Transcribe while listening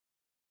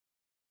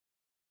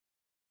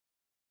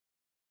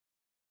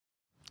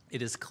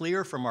It is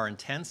clear from our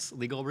intense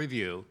legal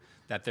review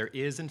that there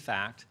is, in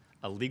fact,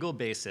 a legal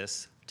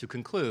basis to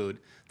conclude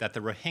that the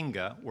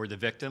Rohingya were the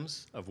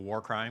victims of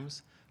war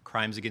crimes,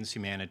 crimes against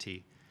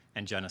humanity,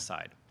 and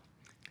genocide.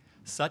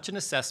 Such an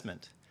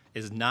assessment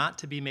is not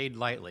to be made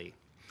lightly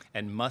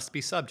and must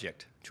be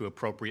subject to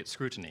appropriate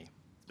scrutiny.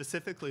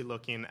 Specifically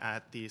looking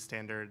at the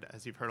standard,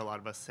 as you've heard a lot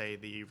of us say,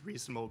 the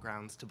reasonable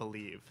grounds to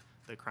believe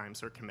the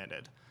crimes were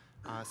committed.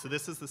 So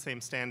this is the same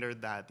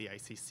standard that the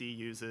ICC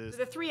uses.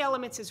 The three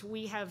elements as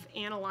we have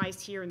analyzed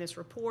here in this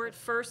report: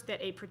 first,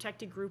 that a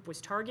protected group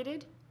was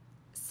targeted;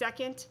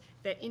 second,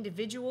 that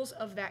individuals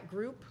of that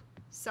group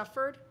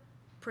suffered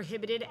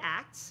prohibited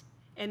acts;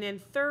 and then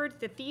third,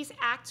 that these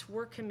acts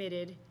were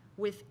committed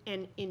with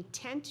an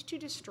intent to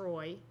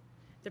destroy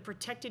the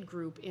protected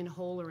group in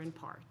whole or in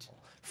part.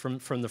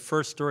 From the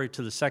first story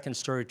to the second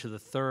story to the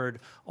third,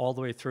 all the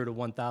way through to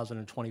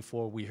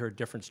 1024, we heard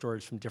different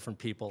stories from different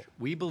people.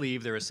 We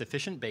believe there is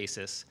sufficient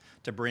basis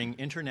to bring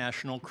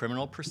international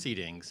criminal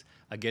proceedings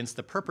against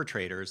the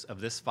perpetrators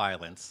of this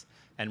violence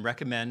and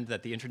recommend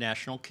that the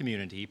international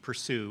community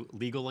pursue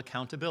legal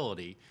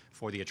accountability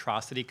for the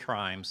atrocity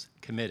crimes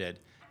committed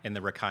in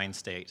the Rakhine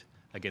State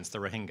against the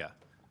Rohingya.